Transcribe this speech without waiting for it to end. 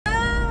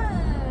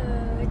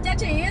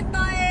chị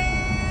tôi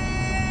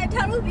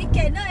theo lúc bị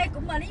kẹt nó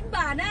cũng mà lính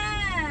bà nè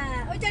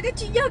ôi cha cái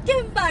chị do cái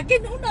bà cái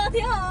nút nó thế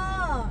hả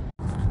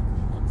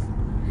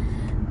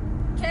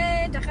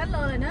cái chắc chắn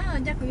rồi nữa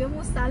chắc cũng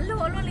mua sẵn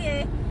luôn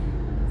liền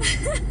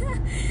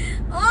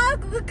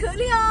cũng cứ khử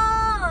liền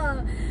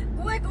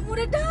cô ấy cũng mua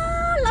đấy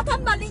đó là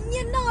thằng bà lính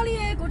nhiên nó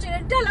liền cô chỉ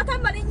đó là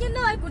thằng bà lính nhiên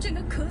nó cô chỉ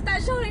cứ khử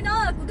tại sao này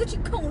nó cô tôi chỉ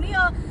khổng liền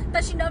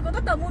tại sao nó có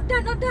tao muốn ra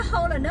nó đã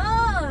hậu là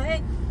nó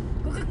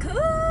cô cứ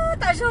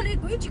tại sao đi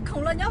cô chỉ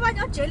khổng là nhau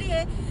chế đi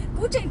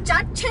cô chỉ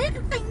chặt chết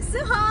tình sự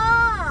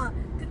ha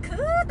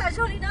cứ tại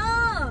sao đi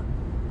nó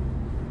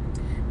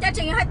gia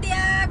trình hai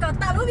tia còn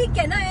tao lúc bị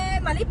kẹt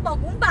này mà đi bỏ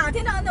cũng bà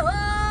thế nào nữa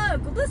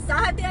cô cứ sợ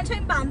hai tia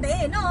trên bàn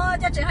để nó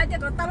gia trình hai tia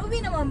còn tao lúc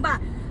bị nó mà bà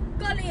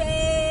có li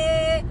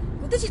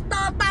cô tôi chỉ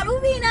tao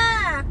lúc bị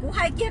nè cô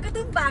hai kia cái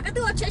tướng bà cái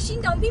tướng chế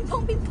sinh đồng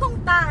ping pong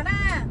ta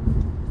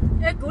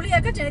nè cô li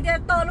cái chuyện tia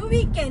tao lúc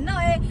bị kẹt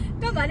này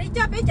các bạn đi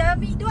cho bây giờ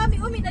mi đua mi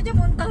ôm mi nó cho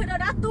muốn tới nó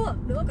đã tua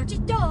nữa có chỉ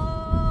cho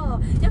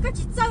giờ cái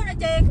chỉ sâu này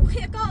chơi cũng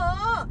kia có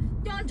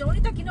cho anh chỗ đi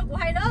ta kia nó cũng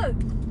hay đó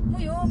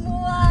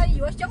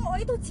mua sống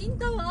ấy tôi chín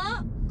tao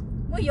hả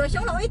mua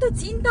sống ấy tôi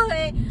chín tao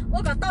ấy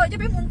tôi cả tôi cho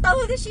bé muốn tao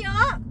thế gì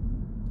hả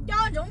cho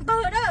chúng tao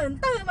đó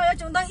tao mà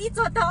chúng tao ít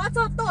cho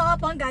tao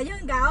bằng cả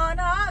dân gạo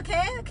nó ok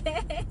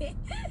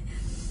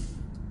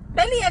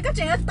bé lia cái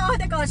chuyện to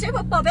thì còn sẽ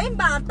bỏ bé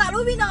bà tao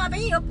lúc nó bé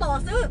nhiều bỏ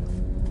xứ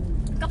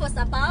có một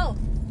sạp bao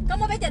có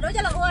một bé trẻ đối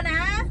cho là ôn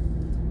á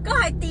có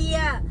hai tia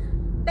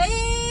bé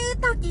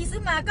tao kỳ xứ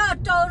mà có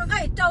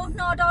trâu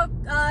nó đâu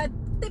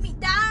tôi bị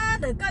đá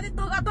để coi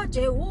tôi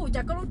chế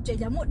chả có lúc chế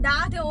chả một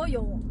đá thôi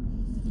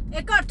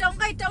rồi có trông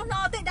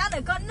nó tôi đá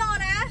để con nó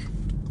nè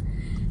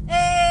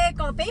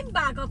có bé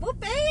bà có bố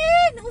bé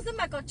nó xứ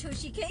mà có chữ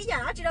xì khế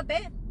giả chứ đâu bé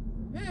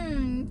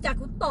chả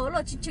cũng tổ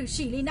rồi chữ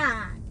xì đi nè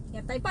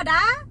nhà tay bà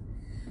đá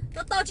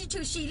tôi chỉ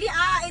chữ xì đi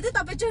tôi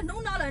tao phải chơi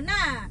nó rồi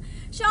nè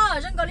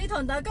sao trong cái lý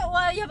thằng đó có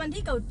ơi bạn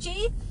thi cầu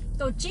trí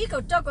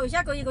cầu cho cầu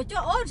ra cầu gì cầu cho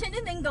ôi trên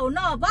đến cầu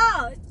nọ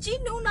ba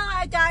chín nụ nọ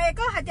ai trai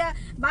có hai cha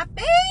bà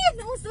bé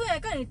nụ xưa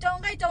có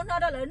này trong nó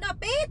đó là nó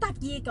bé tập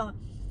gì còn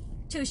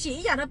chữ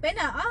sĩ giờ nó bé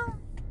nè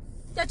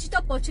cho chị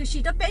tao bỏ chữ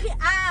sĩ đó bé đi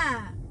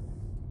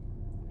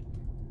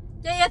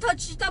giờ thôi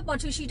chị tao bỏ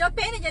chữ sĩ đó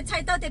bé này giờ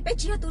thay tao thì bé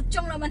chỉ là tụt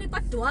trong là mà đi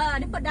bắt đũa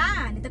đi bắt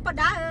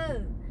đá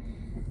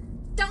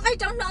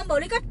trong nó bỏ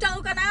đi cắt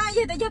trâu cái na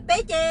giờ tao giờ bé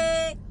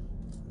chê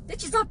để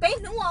chị sao bé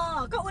đúng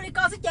không có ôi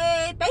con sẽ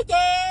chê bé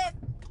chê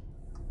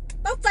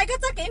tao chạy cái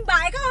kiếm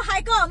bài có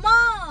hai có mà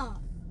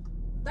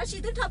tao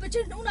chỉ thức thao bên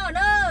trên đúng rồi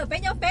nữa bé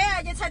nhau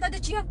bé giờ chạy tao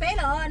chỉ học bé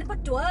rồi nó bắt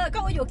chuột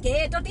có ôi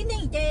kệ tao tính đi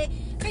chê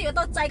cái giờ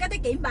tao chạy cái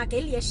kiếm bài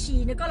cái liệt xì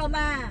nữa có lo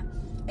mà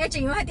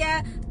chỉ có hai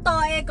tia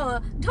tao có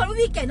thao lúc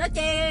kệ nó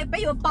chê bé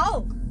vừa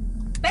bao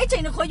bé chỉ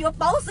nó khỏi vừa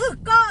bao xứ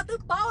có tôi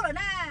bao rồi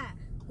nè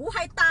cú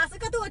hai ta xứ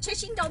cái tôi chơi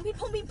sinh động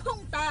ping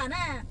pong ta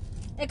nè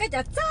cái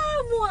giờ cha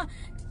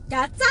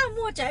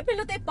mua trái bên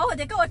lúc đấy bao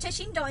thì có chơi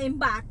sinh động em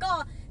bà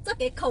có cho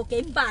cái khẩu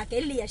cái bà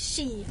cái liệt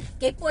xì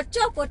cái bùa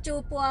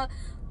chú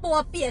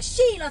bùa bịa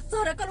xì là cho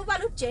nó có lúc ba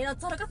lúc chế là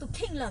cho nó có tụ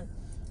kinh rồi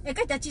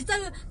cái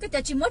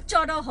giờ chỉ muốn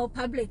cho đâu hậu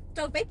public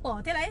cho bé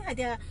bỏ thế đấy hay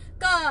là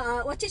có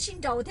ở trên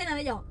sinh đầu thế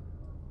này rồi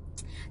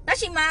đó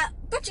chỉ mà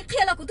có chỉ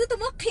kia là của tôi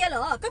mất kia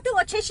rồi có tôi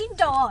ở trên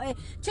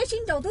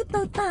sinh đầu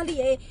tôi ta đi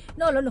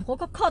nó là nó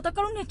có kho tôi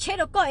có lúc này chế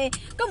đâu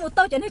có một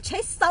tàu cho nó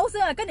chế sáu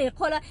giờ cái này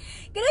coi là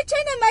cái nó chế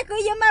này mà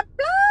cứ giờ mà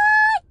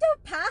tôi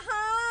phá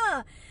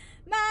ha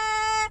mà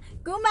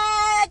cứ mà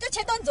cho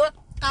chế tôn rồi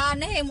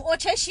này một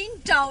chế xin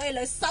trầu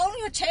là sáu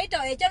như chế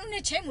trầu cho nó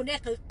chế một cái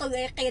từ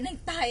cái này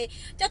tay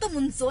cho tôi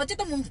muốn số cho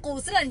tôi muốn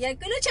cố sẽ là vậy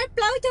cứ nó chế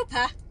plau cho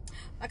phá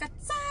và cái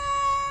cha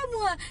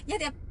mua giờ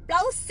thì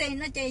plau sen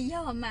nó chơi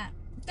do mà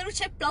tôi nó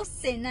chế plau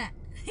sen à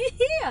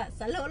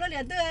sợ lỗ nó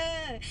liền tôi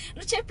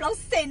nó chế plau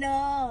sen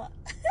à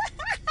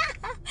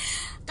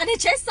cái này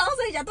chế sáu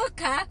rồi giờ tôi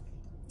cả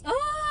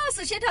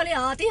sự chế thôi liền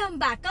thì hôm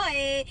bà có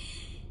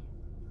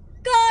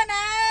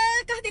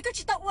cái thì có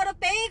chỉ tao uo đó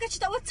bé có chỉ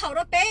tao uo chậu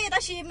đó bé đó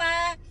chỉ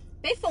mà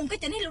bé phồng cái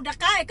chân này lục đặc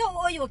cái có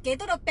ôi vừa kế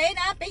tôi đó bé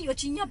na bé vừa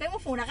chỉ nhau bé mà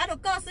phồng đặc cái đó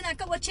có xí na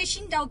có uo chơi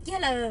xin đầu kia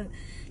là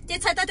chơi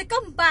chạy tao thì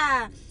có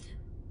bà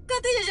có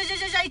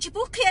tôi chạy chỉ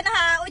bút kia na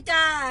ha ôi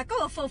cha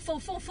có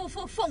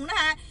phồng na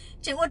ha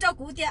chỉ uo trâu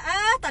cũ tia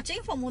tao chỉ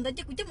phồng một tao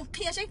chỉ cũ chỉ một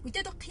kia chỉ cũ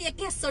chỉ tôi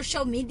kia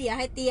social media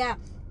hay tia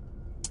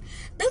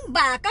tướng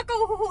bà các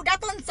câu đá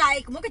tôn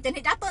dài cũng có cái chuyện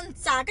này đá tôn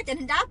dài cái chuyện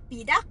này đá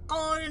bị đá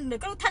con được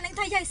các lúc thanh anh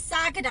thay hay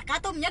xa cái đặc cá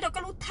tôm nhớ được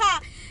các lúc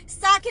tha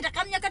xa cái đặc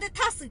cá nhớ cái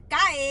tha sự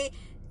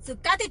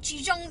cá thì chỉ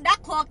dùng đá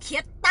khoa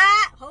khiết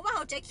ta hổ vào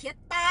hổ chạy khiết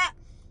ta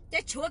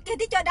để chúa cái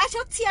thì cho đá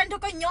sốt xiên thôi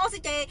có nhớ gì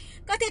chứ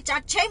có thể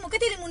chặt chế một cái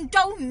thì muốn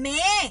trâu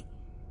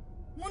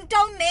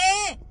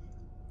mẹ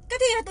cái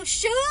thì là tôi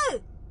sư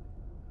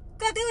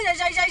cái thứ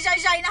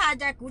dày na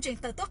dày cú chuyện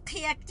từ tốt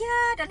kia chứ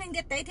đó nên đi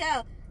tới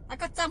theo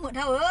có trăm một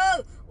thầu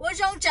ôi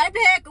rong trái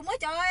bê cũng mới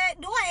cho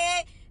đúa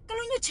cái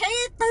lúc như chế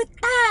từ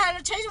ta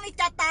chế trong đi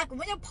cha ta cũng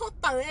mới cho phốt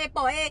từ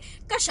bỏ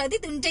có sợ tí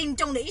từng trình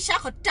trong lý xã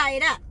khỏi trái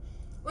đó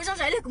ôi rong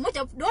trái cũng mới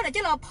cho đúa là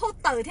chứ là phốt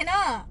từ thế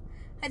nữa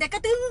hay là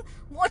cái thứ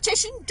mua chơi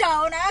xin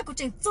trầu nè của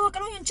chừng xưa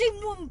cái lúc như chơi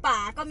muôn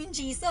bà có miếng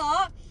gì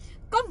sao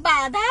có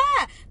bà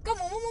đó có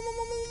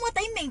mua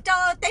tay mình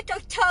cho tay cho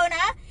chờ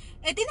nè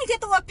ấy tí này thì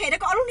tôi phải đã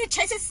có lúc này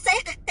chơi sẽ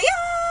cái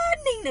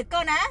tiếng ninh nữa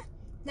cơ nè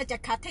nó chả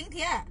khá thính thế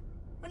à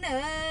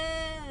nữa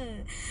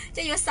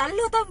cho yêu sẵn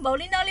luôn tao bảo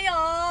lên đó liền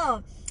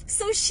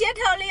sushi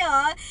thôi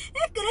liền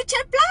cứ nó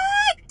chơi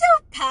play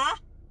chụp hả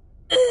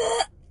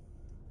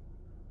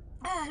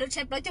lúc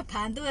chơi play chụp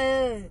hả tôi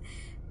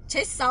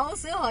chơi sáu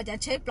xíu họจะ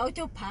chơi play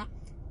chụp hả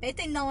bé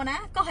tên nó nè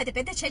có hay thì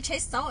bé tên chơi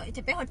sáu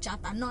thì bé họ trả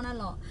tán nó nè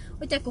lo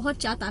bây giờ cũng họ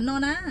trả tán nó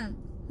nè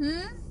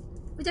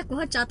bây giờ cũng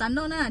họ trả tán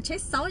nó nè chơi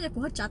sáu giờ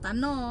cũng họ trả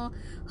tán nó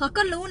họ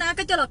có lú nè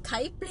cái cho là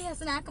khai play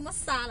xí nè có mất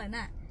xa rồi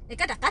nè để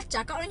cái đặt cắt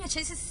trả có nó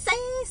chơi say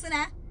xí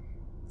nè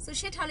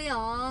sushi thôi liền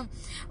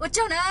ở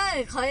chỗ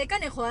này khỏi cái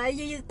này khỏi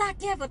ta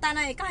kia của ta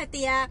này có hay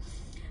tiền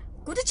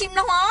cũng thích chim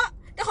nó hả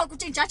để họ cũng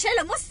chỉnh trả chơi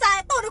là mất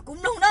xa tôi nó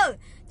cũng nông đâu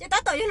giờ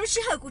ta tới lúc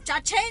xí hơi cũng trả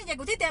chơi giờ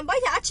cũng thích tiền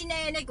bây giờ chị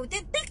này này cũng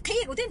thích tích khí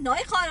cũng thích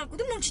nói khỏi cũng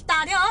thích nông chị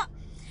ta đấy hả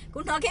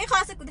cũng nói cái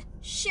khỏi sẽ cũng thích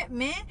shit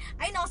mẹ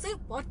ấy nó sẽ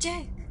bỏ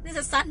chơi nên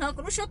giờ sáng nó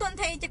cũng lúc số tuần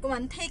thay chứ cũng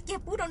mình thay kia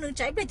bút đâu nương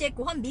trái bây giờ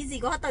cũng không bị gì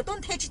có tới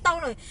tuần thay chỉ tao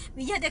rồi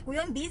bây giờ thì cũng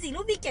không bị gì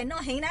lúc bị kẹt nó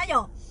hiện nãy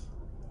rồi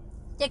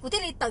giờ cũng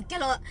thích đi tới cái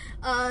là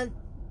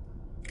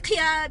khi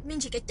mình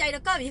chỉ cái chay đó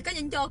có vì cái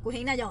nhân cho của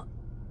hiện nãy rồi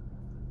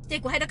giờ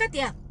cũng hay đó có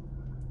tiền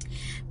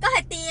có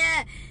hai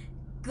tiền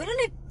cứ nó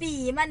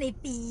bị mà này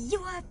bị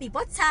yêu bị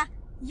bớt xa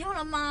yêu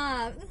là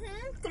mà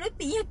cứ nó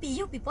bị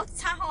yêu bị bớt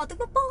xa họ tức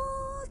nó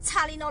bớt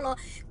xa đi nó là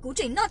cú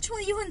chỉnh nó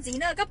chui yêu hơn gì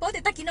nữa các bố thì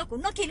ta kia nó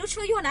cũng nó kia nó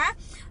chui yêu nè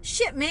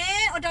shit mẹ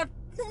ở đó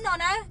nó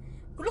nè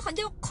cú nó còn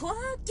yêu khó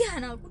kia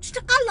nào cú chỉ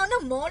cá nó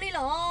mỏ đi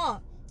lo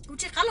cú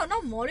chỉ cá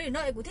nó mỏ đi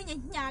nó cú thấy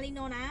nhà đi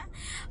nó nè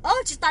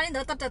chỉ ta lên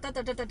đó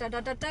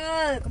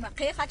cũng là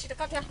khé khá chỉ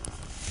có thôi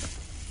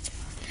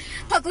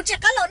họ cú chỉ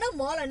cá nó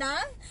mỏ rồi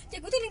nè chị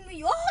cũng thấy mình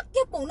yếu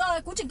cái bụng nó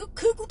cũng chừng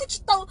cứ cũng thích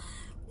tàu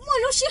mỗi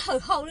lúc xí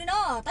hầu đi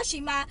nó ta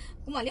chỉ mà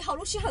cũng mà đi hầu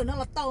lúc xí hầu nó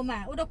là tàu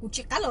mà ở đâu cũng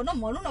chỉ cá lẩu nó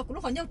mỗi lúc nào cũng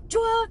lúc còn nhau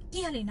chua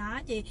kia này nó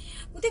chị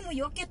cũng thấy mình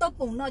yếu cái tàu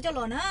bụng nó cho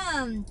lò nó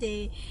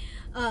thì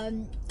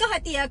có hai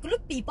tia cũng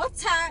lúc bị bớt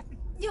xa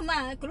nhưng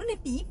mà cũng lúc này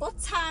bị bớt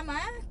xa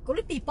mà cũng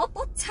lúc bị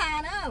bớt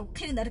xa đó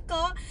khi nào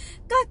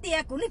có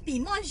tia cũng lúc bị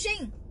mòn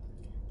sinh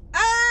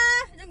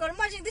rồi còn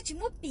mòn sinh thì chỉ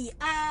muốn bị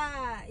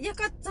giờ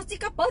có chỉ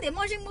có bảo để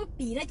mòn sinh muốn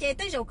bị nó chơi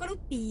tới rồi có lúc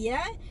bị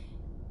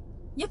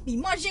nhớ bị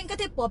mòn sinh có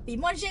thể bỏ bị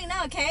mòn sinh nữa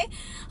ok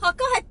họ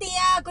có hai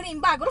tia của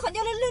mình bà của nó còn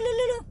nhớ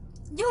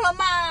nhớ là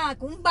mà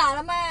cũng bà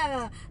là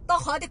mà tao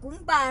hỏi thì cũng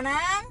bà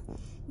nè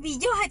vì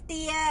nhớ hai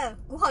tia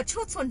của họ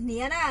chốt xuân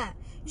nè nè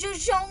rồi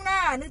rong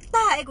nè nước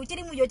tai của chị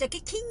đi mua cho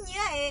cái kính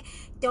nhớ ấy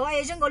cho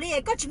ấy rong gọi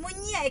đi có chỉ mua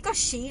nhớ có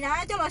xí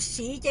nè cho là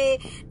xí chị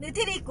nước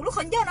thế đi của nó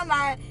còn nhớ nó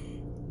mà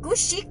cú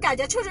xí cả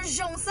cho chốt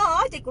rong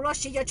sao thì cú lo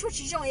xí cho chốt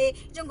xí rong ấy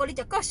rong gọi đi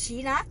cho có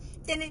xí nè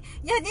cho nên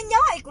nhớ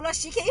ấy cú lo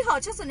xí khi họ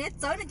chốt xuân nè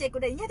tới nên chị cú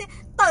đấy nhớ thế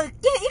từ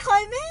kia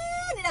khơi mẹ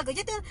nên là cú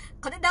chứ tôi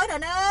còn đỡ rồi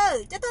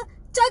nữa chứ tôi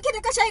chơi kia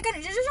cái chơi cái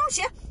này rong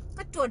xí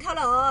có chuột theo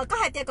là có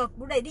hai tia có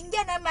cú đầy đinh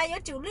dân mà có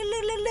chủ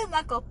lư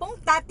mà có bóng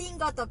ta tiên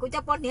có tao cú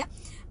cho bọn nè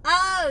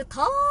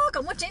thó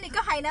còn muốn chơi này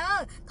có hay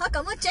nữa thó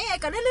còn muốn chơi này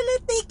còn lư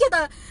ti kia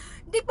tao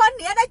đi bọn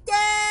nè đó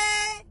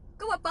chơi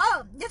có một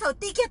bữa nhớ thầu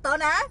ti kia tao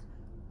nè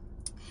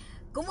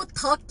cũng một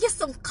thọ kia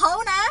sùng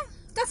khâu nè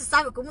các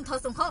sao cũng một thọ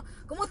sùng khâu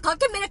cũng một thọ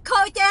cái mình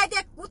khơi chơi thì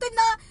cũng tên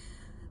nó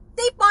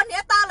tí bọn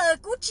nè ta là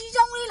cũng chỉ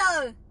trong đi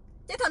là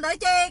chứ thằng đấy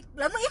chơi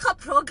lỡ mới ít học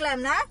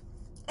program nè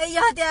bây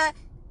giờ thì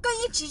có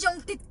những chỉ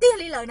trong tí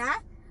đi lời nè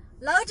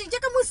lỡ chỉ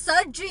chắc có một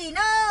surgery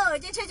nữa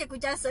chứ chơi cũng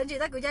chơi surgery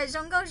ta cũng chơi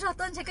trong cái rồi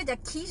tôi chơi cái giờ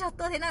khí rồi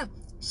tôi thế nào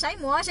sấy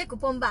múa sấy của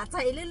bom bạc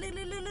chạy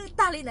lư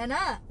ta đi nữa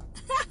nè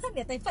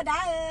để tay phát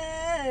đá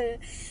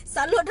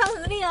sản luận thao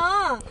hứa đi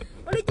à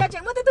đi chơi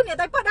chẳng mất tới tôi để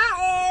tay phát đá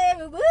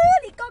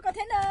đi coi có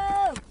thế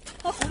nào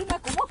họ cũng đi mà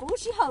cũng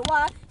xí hở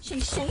qua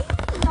xí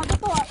nó cái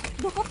tôi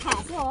nó có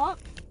thả chứ hả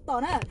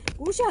tỏ nè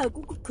cũng xí hở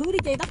cũng cứ đi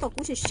chơi ta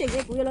cũng xí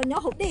cũng là nhỏ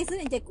hộp đi xí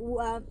này chơi cũng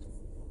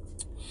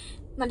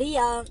mà đi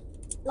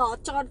lọ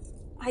cho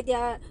hay thì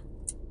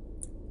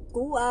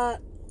cũng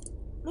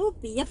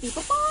lúc bị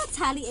bó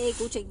xa đi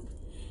cũng chỉnh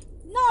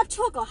nó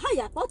cho có hai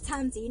giờ bó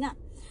xa gì nè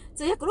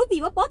giờ cũng lúc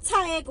bị bó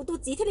xa cũng tôi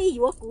chỉ thấy đi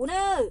vừa cũng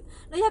nữa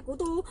rồi cũng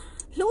tôi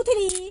lúc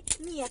thấy đi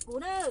nhẹ cũng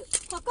nữa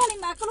hoặc có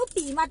lên mà có lúc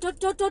bị mà cho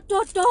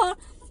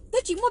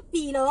tôi chỉ muốn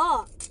bị rồi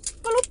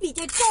có lúc bị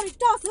chơi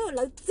cho rồi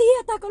lợi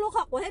chia ta có lúc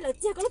học hay lợi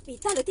chia có lúc bị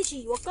ta lợi thì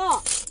chỉ vừa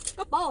có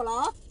bỏ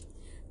đó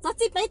giờ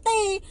chỉ bé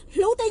tê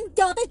lúc tên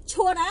cho tới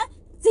chua nè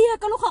chia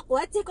có lúc học của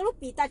chia có lúc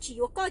bị ta chỉ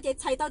có cái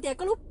chạy tao thì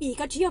có lúc bị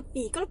cái chia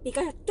bị có lúc bị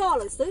cái cho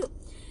là xứ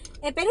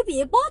em bé lúc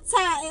bị bớt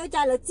xa em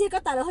trả là chia có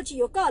ta là họ chỉ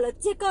có là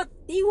chia có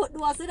tí hoạt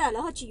đua xứ là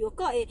họ chỉ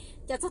có em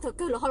trả sao thật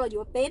cơ là họ là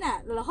vừa bé nè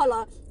là họ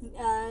là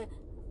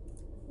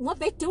mỗi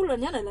bé chú là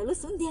nhớ là lúc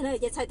xuống tiền này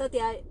chạy tao thì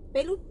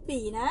bé lúc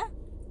bị nè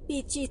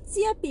bị chỉ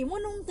chia bị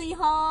muốn nung thì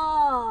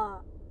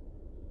họ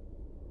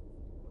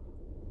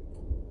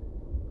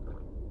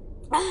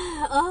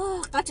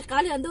cá chả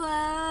cá liền thôi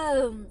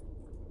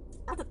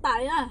thật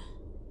tại á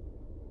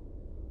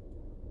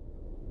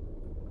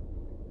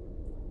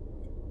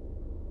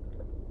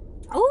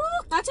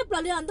ta chấp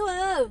là liền tôi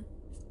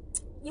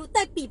yêu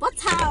tay bị bót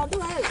chào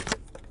tôi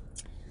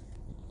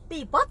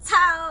bị bót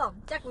chào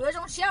chắc cũng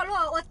trong xéo luôn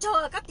ôi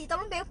trời các tí tao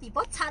nó béo bị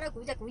bót chào đó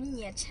cũng chắc cũng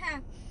nhẹ cha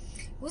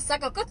cũng sao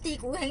có tí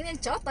cũng hình nên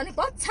chó tao nó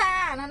bót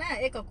chào nó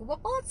nè cái cũng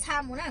bót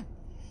chào mà nè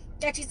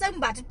cái chỉ dân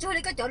bà chơi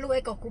đi cái chỗ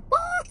lui cái cũng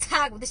bót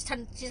chào cũng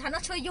chỉ thằng nó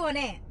chơi vô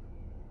nè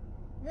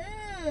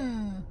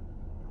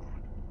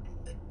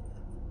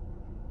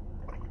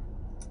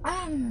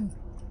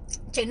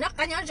chỉ nó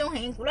cá nhân trong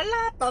hình của nó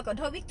là tôi còn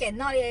thôi biết kể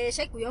nói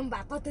sẽ của ông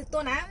bà tôi từ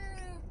tôi nè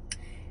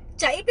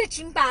chạy biết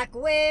chim bà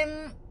của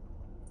em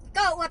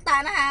có ở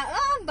ta nè hả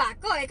bà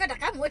có ai có đặt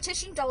cá mua chế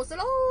xin trầu xí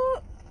lố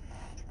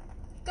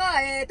có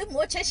ai tôi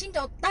mua chế xin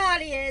trầu ta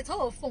đi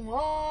thôi phồng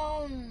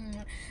ông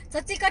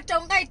thật chỉ có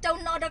trồng cây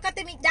trồng nó đó có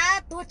thể mình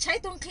đá tôi cháy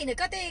tôi khi này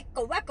có thể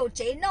cầu bác cầu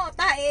chế nó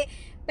ta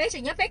bé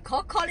chỉ nhớ bé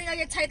khó khó đi nó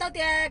chạy tao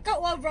thì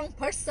có wrong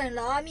person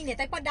là mình này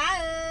tay bắt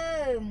đá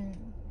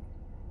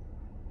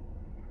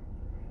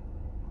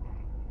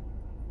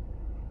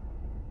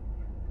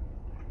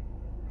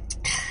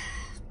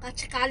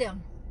chắc cá liền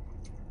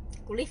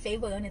cú lý phê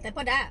vợ này tay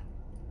bắt đá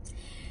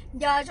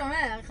do trong đó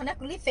là không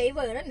cú lý phê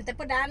vợ đó này tay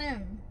bắt đá nữa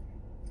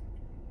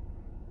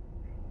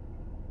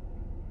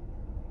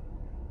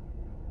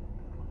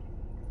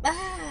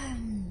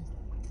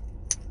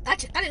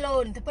chắc cá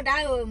luôn tay bắt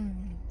đá luôn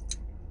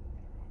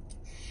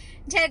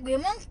thế quý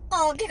muốn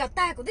co cái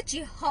tay của tôi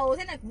chỉ hầu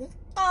thế này cũng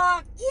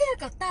co kia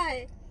cả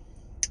tay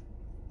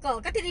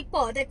có cái thì đi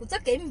bỏ đây cũng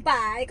rất kém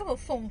bài có một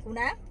phòng của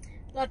nó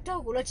là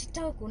trâu của nó chỉ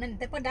trâu của nó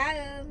tay bắt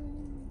đá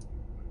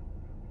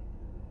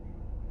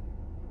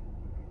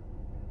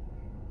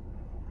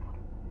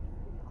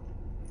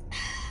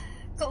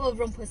có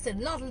wrong person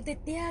lót lên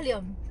tia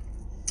liền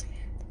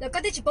แล้วก็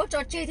ที่ชิบจ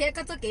อเจเทีย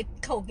ก็จะเก็บ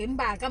เขาเก็บ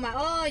บ่าก็มา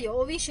อยู่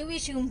วิ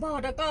ชิวบ่อ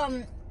แล้วก็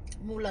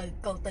มูเลย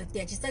เก่าเติร์ดเตี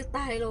ยจิเซอร์ต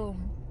ายลง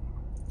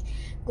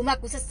กูมา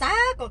กูซา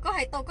ก็ใ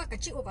ห้เต้าก็กระ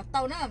ชิวก็เต้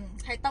านะ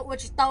ให้เต้าว่า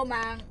จิเต้าม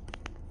า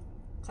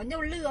เขาเนี่ย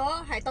เลือ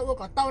ให้เต้าว่า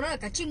ก็เต้านะ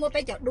กระชิวมัวไป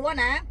จอดดัว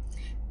นะ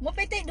มัวไป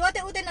เตะดัวเต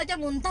ะอุ้เตะเราจะ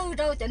มุนเต้าเ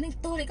ราจะนึ่ง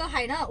ตัวนี่ก็ใ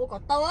ห้นะว่าก็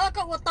เต้า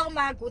ก็ว่าเต้าม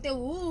ากูเตะ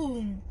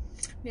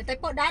เนี่ยแต่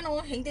พอด้านโอ้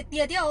เห็นเตี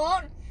ยเที่ยว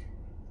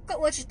ก็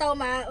ว่าจิเต้า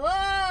มา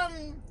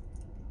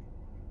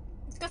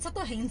ก็สัก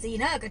ตัวเห็นgì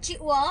nữa cái chị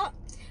uo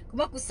cũng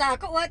mà cũng xả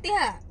có uo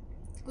tia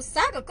cũng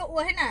xả có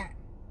uo thế nào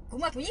cũng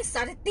mà cũng những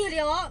xả thì tia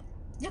liền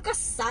nhưng có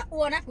xả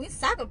uo nè cũng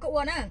xả có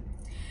uo nè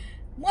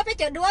muaไป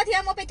เจอดัวเทีย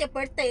muaไปเจอเ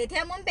ปิดเตะเที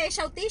ยmuaไป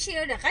sau tí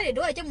xíu để cái để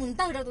đuôi cho muốn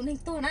tao đâu tụi nên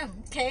tôi nè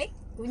ok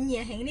cũng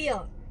nhẹ hình đi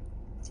rồi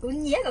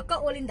cũng nhẹ có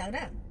uo lên đằng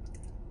nè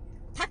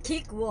thắt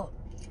khí của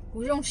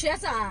cũng dùng xe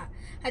à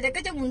hay là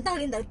cái cho muốn tao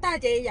lên đằng ta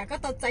thì giờ có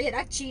tao chạy ở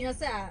đó chi nó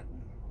sẽ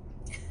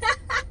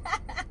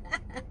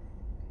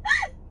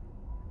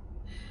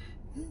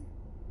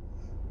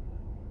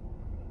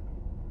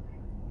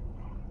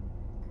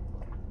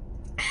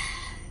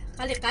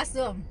kali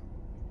kasum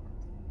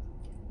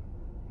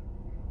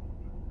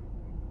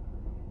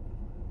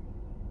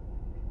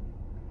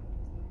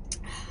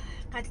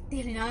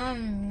katil na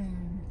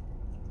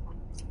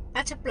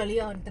achap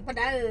lolionแต่ก็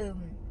ได้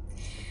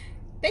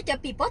ไปจะ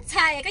ปีป๊อตช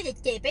ายก็อย่า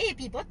เจ็บไป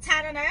ปีป๊อตชาย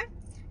แล้วนะ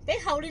ไป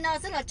เขาลีนอ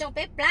ซึ่งเราจงไป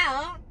ปลา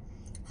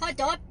เขา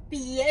จะ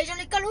ปีไอ้จง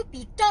นี้ก็รู้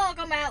ปีโจ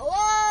กันมาโอ้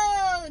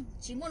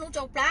chỉ muốn nấu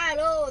trâu pla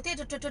luôn thế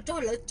cho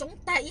lỡ chúng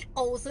ta ít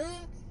cầu xứ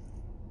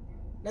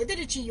lỡ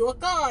thế chỉ vô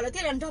co lỡ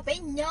thế làm cho bé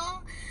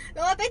nhỏ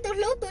lỡ bé từ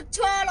lúc từ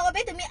cho lỡ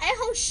bé từ mi ấy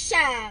hậu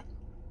xả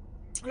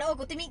lỡ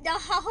của tôi mi đó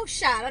hậu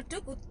xả là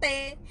trước của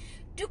tê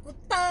trước của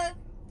tơ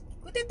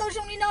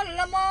trong đi nó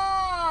là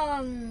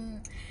mò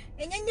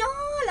em nhớ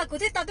là của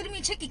tao tôi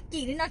mi check kỹ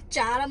đi nó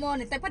trả là mò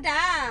này tay bắt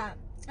đá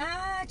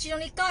chỉ trong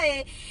đi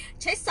coi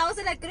trái sáu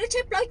sẽ là cứ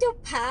check lối cho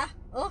phá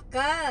oh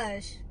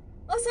gosh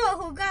sao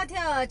hồ ga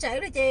theo chạy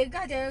rồi chị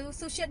ga theo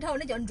sushi thôi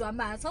nó chọn chọn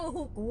mà sao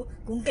hồ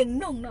cũng kinh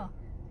nông nè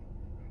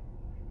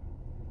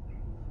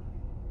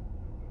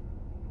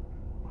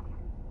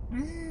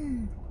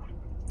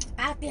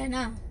tiền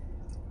à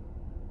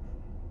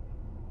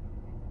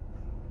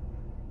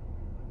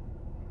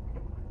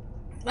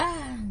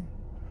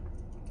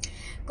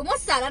cũng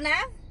mất sợแล้วนะ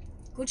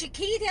กูchỉ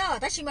khí theo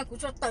ta chỉ màกู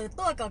cho từ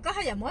tôi có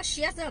hay là mất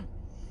stress không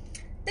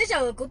tới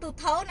giờกูtụt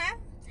thấu nè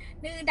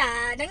nữ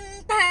đã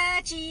đánh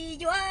ta chỉ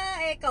cho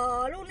ai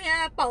có luôn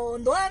nha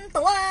bồn đoan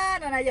tua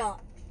nó này rồi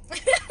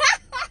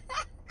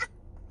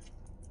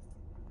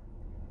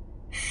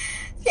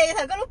chị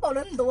thời có lúc bồn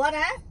đoan tua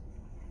nè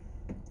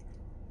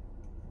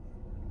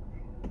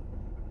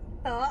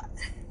đó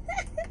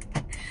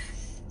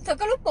thời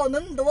có lúc bồn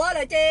đoan tua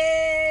là chị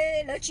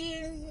lỡ chi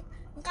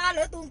ca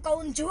lỡ tuôn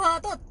con chúa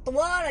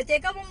tua là chị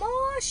có mó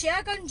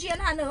xé con chiên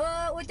hà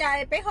nữa ôi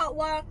trời bé họ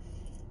qua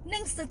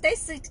nên sự tế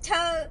sự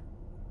chơi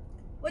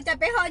ôi trời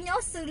bé họ nhớ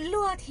sự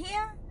lúa thế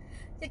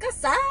thì có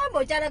xã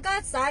mỗi trời là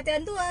có xã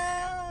tiền tôi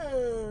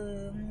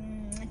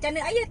cho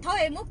nên ấy thôi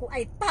em muốn của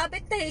ấy ta bé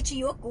tê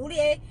chỉ vô cũ đi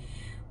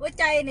ôi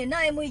trời này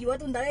nơi mùi vô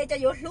tuần tới cho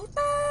vô lú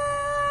ta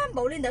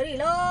bộ lên tới đi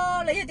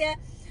lo lấy cho tiền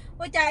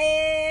ôi trời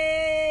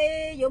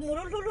vô mù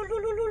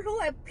lú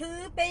em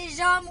cứ bây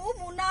giờ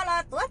mù nó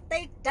là tuốt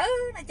tê trớ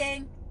nè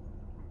chèn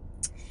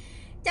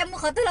chả mua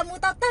khó tức là mua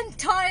tao tăng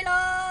trời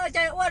lo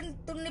chả ôn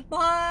tụi này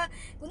bỏ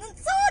cũng nó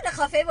rất là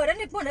khó phê vào đó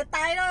này bỏ nó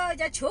tay lo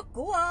chả chuột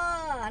cũ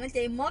à nó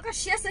chỉ mua cái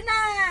xe xứ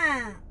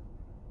na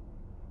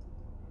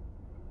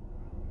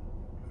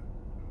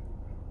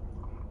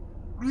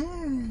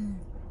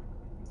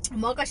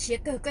mua cái xe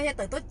cơ cái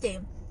tự tốt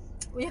chém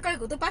ui cái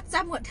của tôi bắt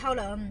ra một thao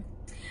là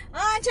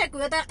chạy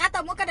của ta cá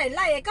tao mua cái này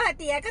lại cái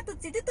tiền cái tôi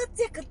chỉ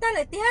cái ta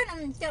lại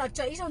tiền cho là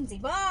chơi xong gì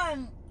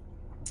bông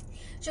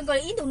chúng có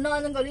ít tụi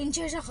non chúng có linh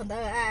chơi sao không được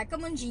à cái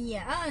món gì nhỉ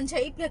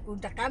chơi ít việc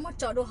cũng đặt cá mất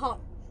chọn đồ họ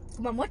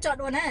mà mất chọn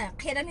đồ nè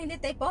khi đó nên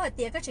tới bỏ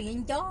tiền cái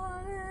chuyện gió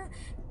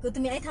cứ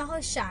tụi mình ấy thao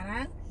hơi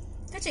sáng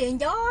cái chuyện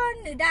gió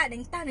người ta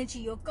đánh ta nên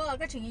chỉ có coi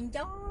cái chuyện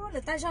gió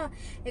người ta cho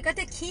để cái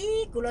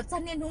khí của nó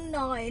chân nên không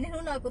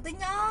nổi của tôi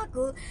nhớ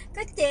của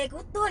cái chè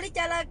của tôi đi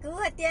cho là của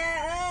hạt tiền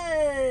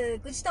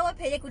của chị tôi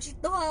phải của chị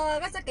tôi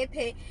cái sao cái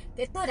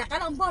tôi đặt cá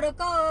lòng bò đó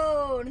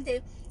cô nên thì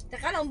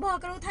đặt cá lòng bò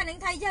cái lúc thanh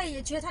thay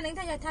dây chưa thanh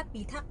thay dây thắt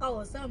bị thắt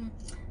cầu xong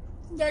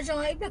giờ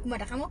rồi ít được mà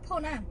đặt cá mốc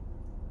phone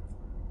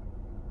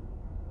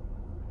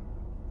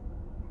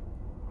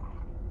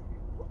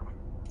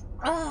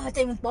à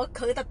chạy một bỏ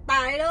khởi tập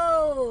tài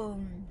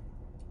luôn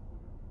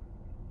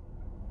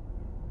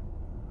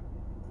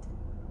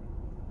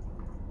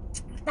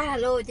ta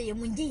lô chạy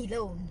muốn gì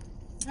luôn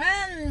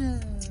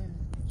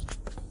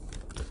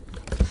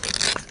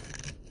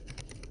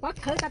bỏ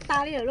khởi tập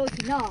tài đi rồi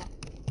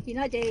thì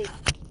nó chạy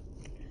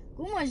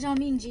cũng mà do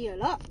mình gì rồi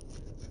đó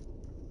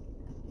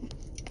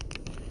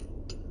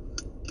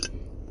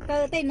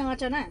cơ tên nó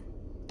cho nè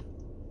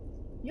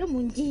vô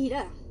muốn gì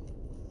đó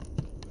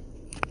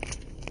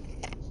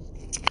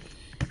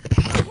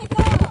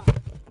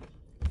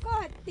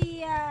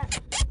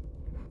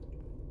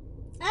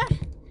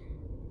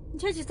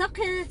chơi chỉ sắp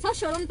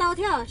show lông tao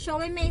theo show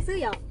với mấy thứ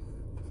vậy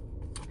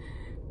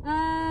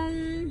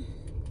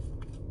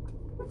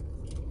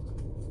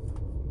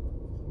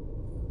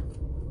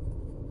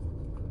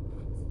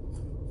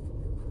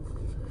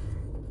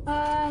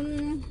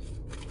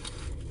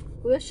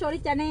ui show đi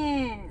cha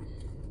nè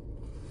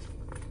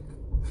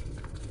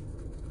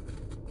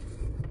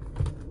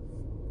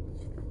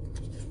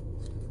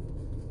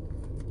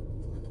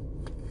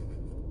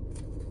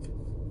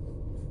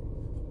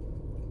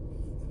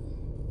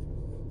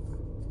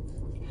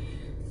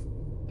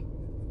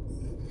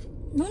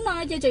nó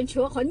nói cho chuyện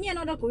chúa khó nhiên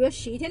nó đâu cũng có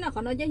xí thế nào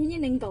khó nói cho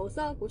những nhân cầu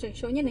sao cũng chuyện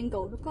số nhân nhân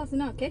cầu nó có thế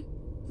nào ok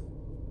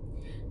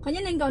khó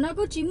nhân nhân cầu nó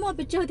có chỉ mua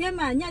bị chơi thế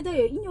mà nha tôi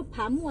ở ít nhiều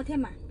phá mua thế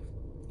mà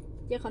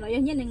giờ khó nói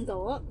cho nhân nhân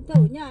cầu tôi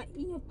ở nhà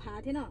ít nhiều phá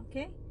thế nào ok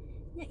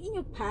nhà ít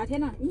nhiều phá thế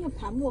nào ít nhiều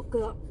phá mua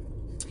cửa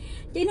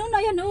chị nó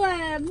nói cho nó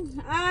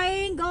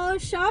I go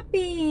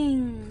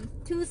shopping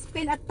to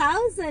spend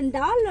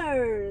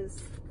 $1,000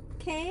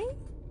 ok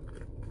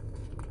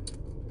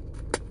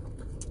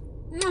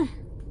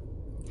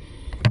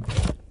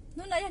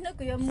nó nói nó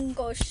cứ muốn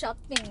go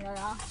shopping rồi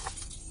đó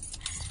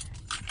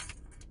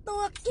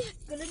tôi kia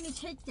cứ lên đi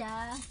chơi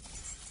chả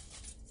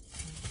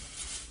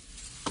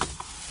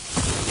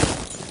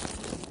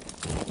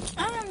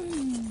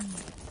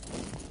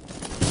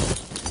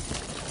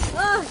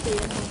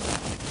tiền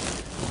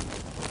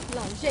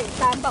lòng dễ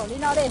tan bảo đi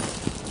nó đi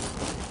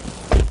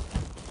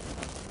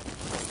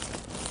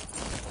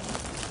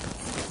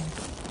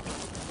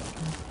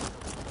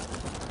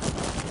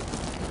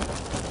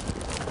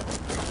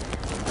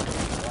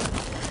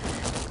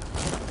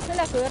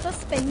tôi rất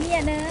spend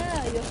nhiều nữa,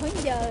 rồi hôm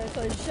giờ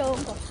tôi show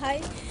có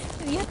thấy,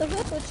 tôi tôi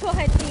rất tôi show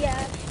hay thì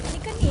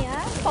những cái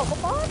này bỏ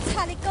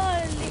xa đi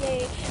coi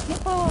đi, nếu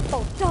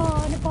bỏ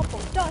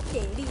trò chị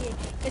đi,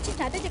 cái chuyện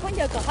này tôi chỉ có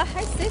giờ có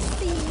hay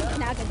sexy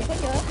nào cái chỉ có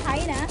giờ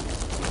hay nè,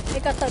 thì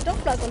còn từ trong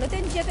lời của nó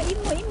tên chưa cái ý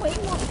mũi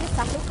cái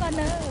sạc lúc con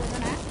nữa,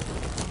 nè,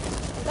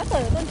 có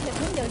từ con thiệt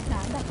hôm giờ nè,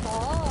 đặt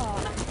đó,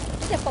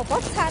 chỉ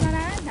bỏ xa nữa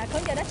nè, có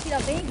giờ đã chỉ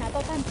đầu tiên hả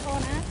tôi tan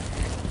thôi nè.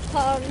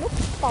 Lúc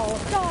bỏ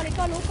cho đi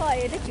có lúc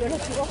coi nó chữa là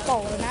chỉ có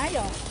bỏ rồi ná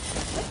rồi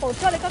lúc bỏ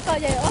cho đi có coi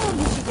vậy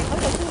mình chỉ có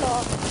được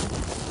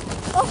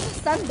thôi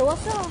sẵn đồ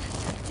sao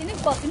chỉ nên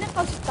bỏ thì nó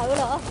không tự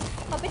rồi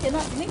bây giờ nó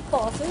chỉ nên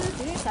bỏ xuống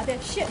chỉ nên xả tiền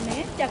shit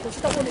này chả cũng chỉ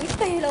tao uống ít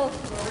tê luôn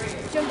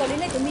trong cái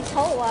này tụi mình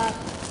thấu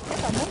cái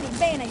tao muốn đi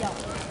bê này rồi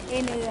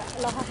em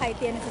là hai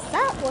tiền này phải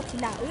sát qua thì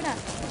nào nè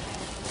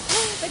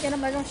bây giờ nó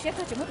mà trong shit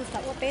chỉ muốn tụi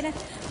sát qua bê này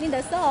nên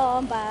đợi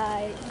sau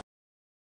bài